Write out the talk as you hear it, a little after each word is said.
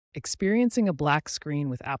Experiencing a black screen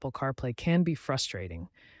with Apple CarPlay can be frustrating,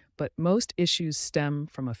 but most issues stem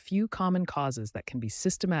from a few common causes that can be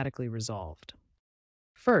systematically resolved.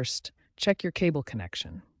 First, check your cable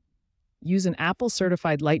connection. Use an Apple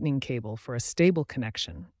certified Lightning cable for a stable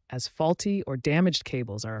connection, as faulty or damaged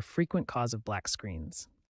cables are a frequent cause of black screens.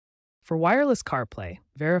 For wireless CarPlay,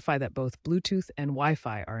 verify that both Bluetooth and Wi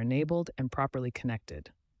Fi are enabled and properly connected.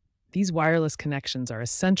 These wireless connections are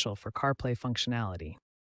essential for CarPlay functionality.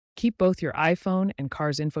 Keep both your iPhone and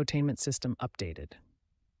car's infotainment system updated.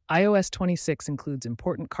 iOS 26 includes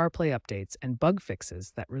important CarPlay updates and bug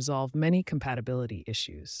fixes that resolve many compatibility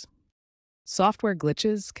issues. Software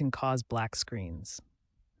glitches can cause black screens.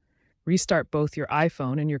 Restart both your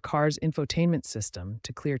iPhone and your car's infotainment system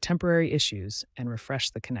to clear temporary issues and refresh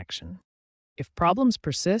the connection. If problems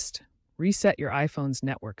persist, reset your iPhone's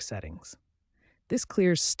network settings. This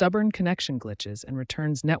clears stubborn connection glitches and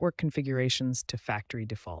returns network configurations to factory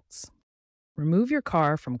defaults. Remove your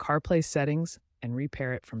car from CarPlay settings and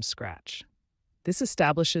repair it from scratch. This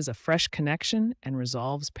establishes a fresh connection and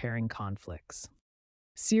resolves pairing conflicts.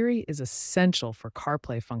 Siri is essential for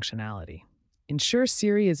CarPlay functionality. Ensure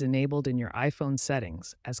Siri is enabled in your iPhone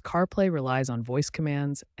settings, as CarPlay relies on voice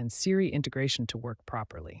commands and Siri integration to work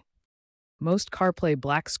properly. Most CarPlay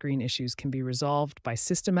black screen issues can be resolved by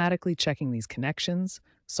systematically checking these connections,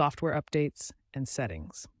 software updates, and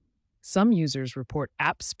settings. Some users report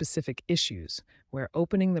app-specific issues, where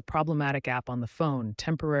opening the problematic app on the phone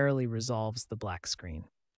temporarily resolves the black screen.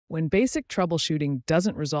 When basic troubleshooting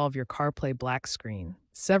doesn't resolve your CarPlay black screen,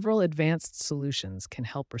 several advanced solutions can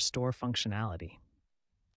help restore functionality.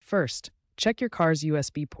 First, check your car's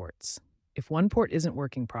USB ports. If one port isn't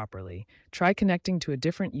working properly, try connecting to a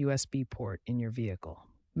different USB port in your vehicle.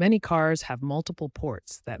 Many cars have multiple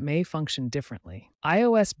ports that may function differently.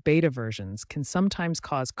 iOS beta versions can sometimes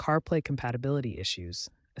cause CarPlay compatibility issues,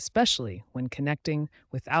 especially when connecting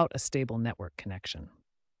without a stable network connection.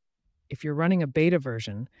 If you're running a beta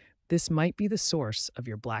version, this might be the source of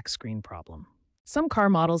your black screen problem. Some car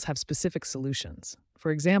models have specific solutions. For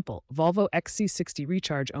example, Volvo XC60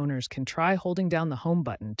 Recharge owners can try holding down the home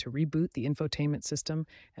button to reboot the infotainment system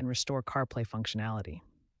and restore CarPlay functionality.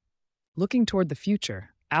 Looking toward the future,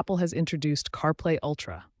 Apple has introduced CarPlay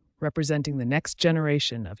Ultra, representing the next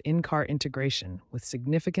generation of in-car integration with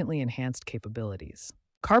significantly enhanced capabilities.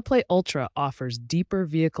 CarPlay Ultra offers deeper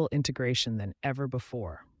vehicle integration than ever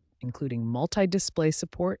before, including multi-display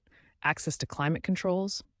support, access to climate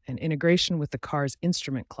controls, and integration with the car's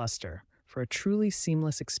instrument cluster for a truly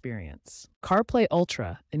seamless experience. CarPlay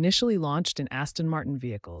Ultra initially launched in Aston Martin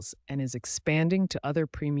vehicles and is expanding to other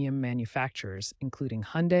premium manufacturers, including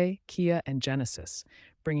Hyundai, Kia, and Genesis,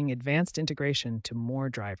 bringing advanced integration to more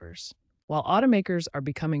drivers. While automakers are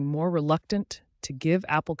becoming more reluctant to give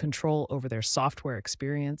Apple control over their software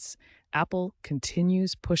experience, Apple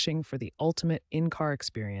continues pushing for the ultimate in-car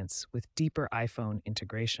experience with deeper iPhone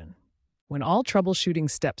integration. When all troubleshooting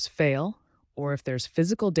steps fail, or if there's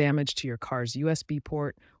physical damage to your car's USB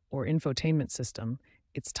port or infotainment system,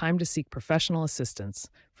 it's time to seek professional assistance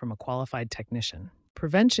from a qualified technician.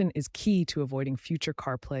 Prevention is key to avoiding future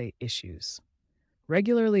CarPlay issues.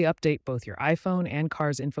 Regularly update both your iPhone and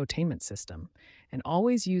car's infotainment system, and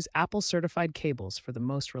always use Apple certified cables for the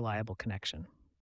most reliable connection.